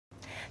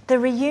The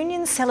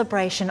reunion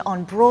celebration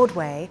on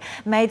Broadway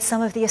made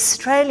some of the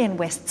Australian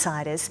West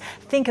Siders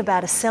think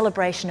about a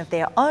celebration of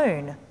their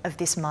own of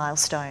this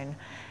milestone.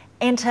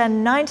 Enter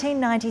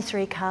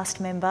 1993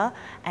 cast member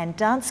and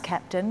dance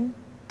captain,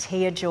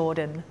 Tia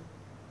Jordan.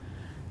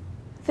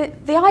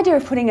 The idea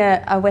of putting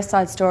a West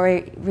Side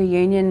Story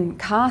reunion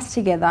cast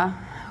together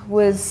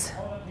was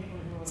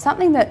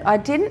something that I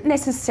didn't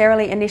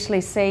necessarily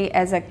initially see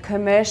as a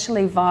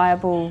commercially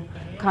viable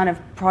kind of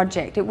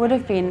project. It would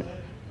have been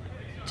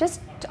just,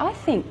 I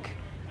think,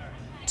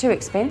 too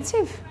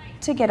expensive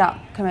to get up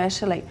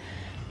commercially.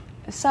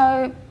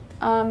 So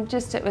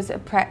it was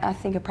I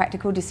think a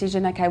practical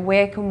decision. Okay,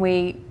 where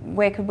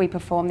could we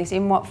perform this?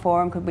 In what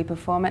forum could we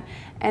perform it?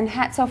 And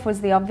Hats Off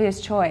was the obvious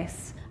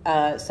choice.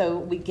 So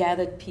we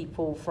gathered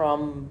people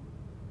from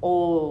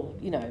all,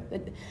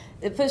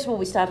 first of all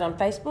we started on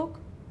Facebook,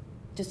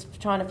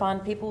 just trying to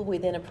find people. We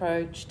then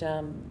approached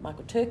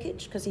Michael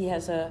Turkic, because he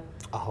has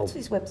what's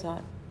his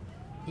website?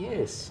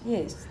 Yes,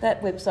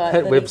 that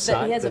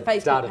website. He has a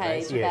Facebook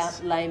page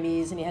about Les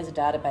Mis, and he has a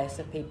database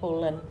of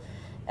people,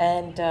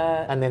 and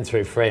then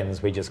through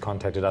friends we just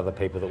contacted other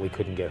people that we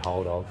couldn't get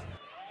hold of.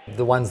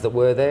 The ones that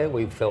were there,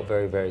 we felt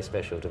very, very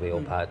special to be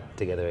all part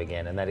together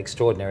again, and that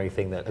extraordinary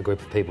thing that a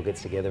group of people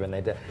gets together, and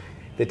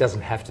there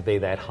doesn't have to be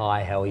that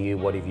hi, how are you,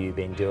 what have you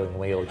been doing?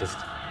 We all just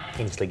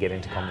instantly get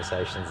into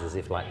conversations as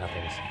if like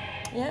nothing's.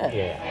 Yeah.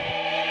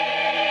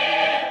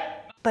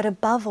 But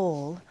above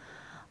all,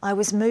 I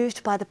was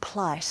moved by the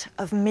plight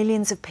of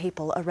millions of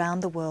people around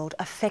the world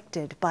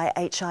affected by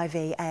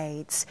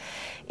HIV/AIDS.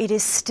 It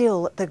is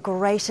still the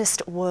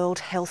greatest world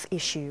health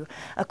issue,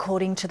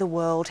 according to the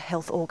World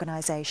Health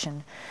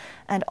Organization.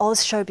 And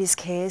Oz Showbiz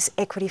Cares,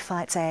 Equity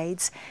Fights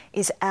AIDS,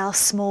 is our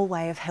small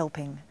way of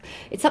helping.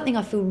 It's something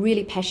I feel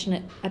really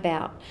passionate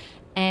about.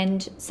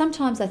 And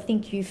sometimes I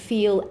think you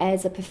feel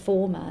as a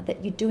performer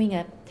that you're doing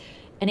an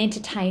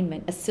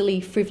entertainment, a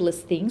silly,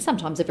 frivolous thing,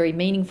 sometimes a very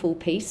meaningful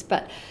piece,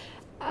 but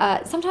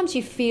sometimes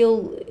you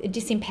feel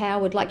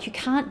disempowered, like you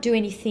can't do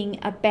anything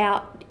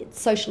about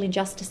social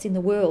injustice in the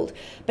world.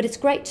 But it's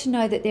great to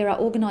know that there are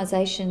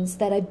organisations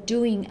that are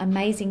doing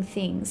amazing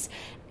things,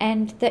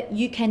 and that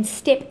you can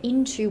step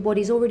into what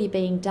is already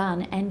being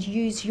done and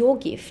use your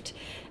gift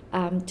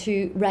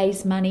to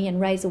raise money and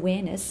raise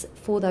awareness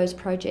for those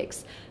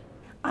projects.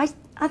 I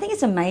think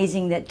it's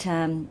amazing that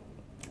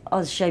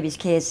Oz Showbiz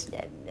Cares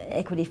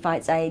Equity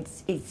Fights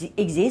AIDS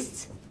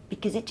exists,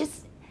 because it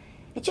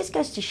just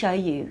goes to show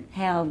you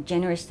how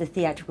generous the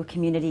theatrical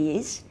community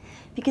is,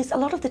 because a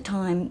lot of the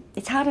time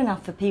it's hard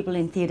enough for people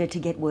in theatre to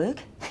get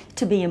work,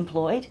 to be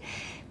employed,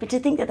 but to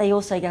think that they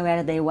also go out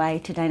of their way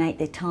to donate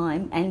their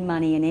time and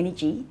money and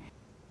energy.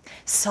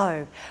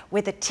 So,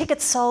 with the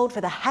tickets sold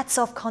for the Hats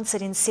Off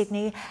concert in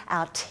Sydney,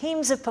 our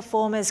teams of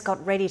performers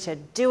got ready to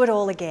do it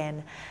all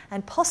again,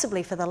 and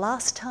possibly for the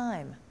last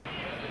time.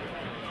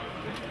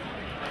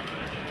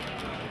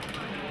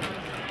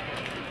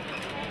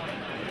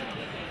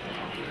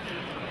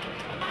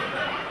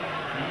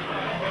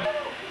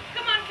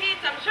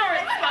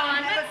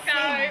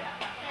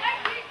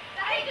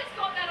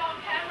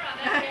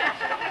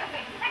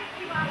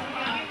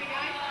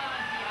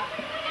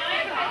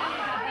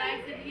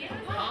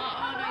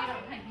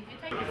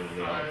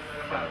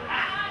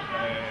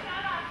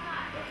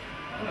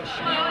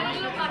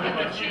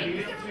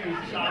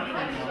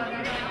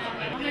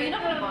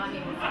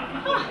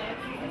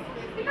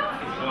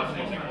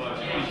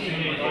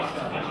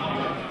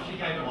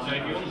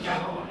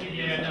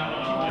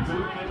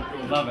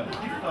 Love it.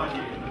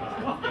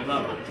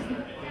 Love it.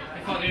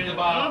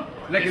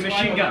 Like a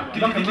machine gun.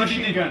 Like a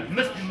machine gun.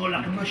 Must be more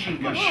like a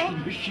machine gun.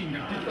 Machine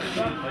gun.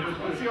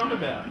 What's he on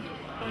about?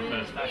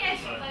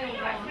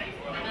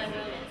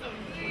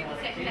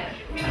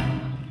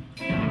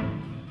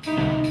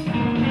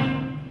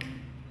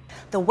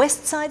 The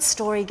West Side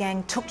Story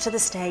gang took to the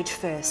stage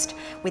first,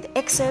 with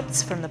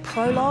excerpts from the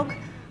prologue,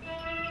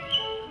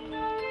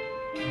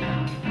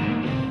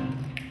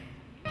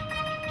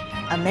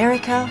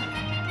 America,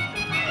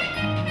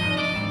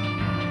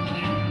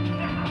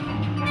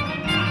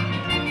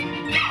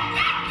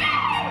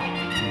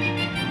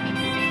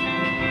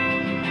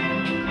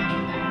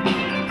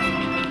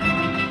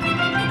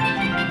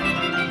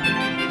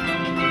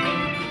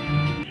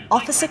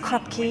 Officer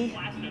Krupke,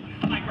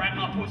 my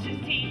grandma pushes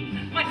tea,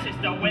 my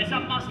sister wears a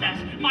mustache,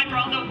 my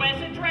brother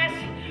wears a dress.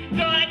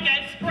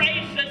 Goodness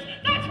gracious,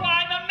 that's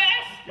why I'm a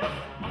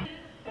mess.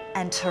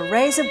 and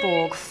Teresa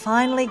Borg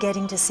finally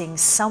getting to sing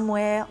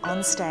somewhere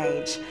on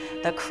stage.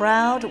 The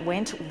crowd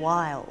went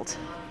wild.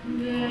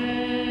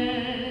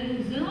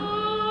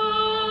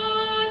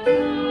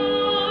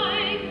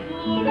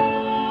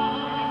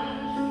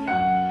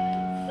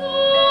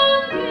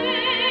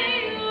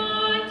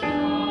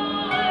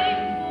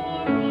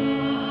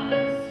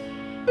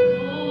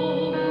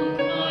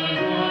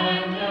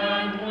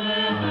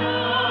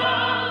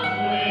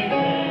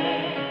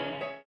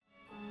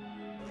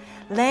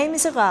 Les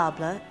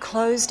Miserables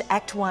closed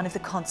Act 1 of the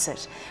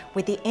concert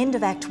with the end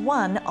of Act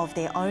 1 of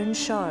their own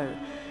show.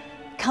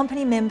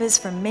 Company members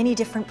from many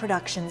different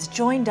productions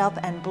joined up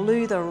and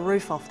blew the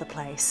roof off the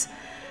place.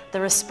 The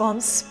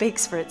response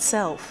speaks for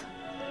itself.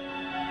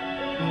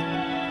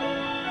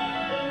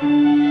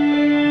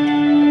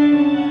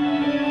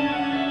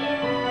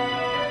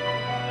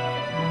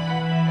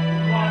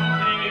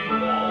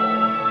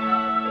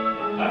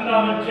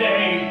 Another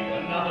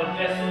day, another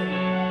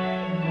destiny,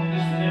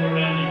 this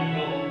never-ending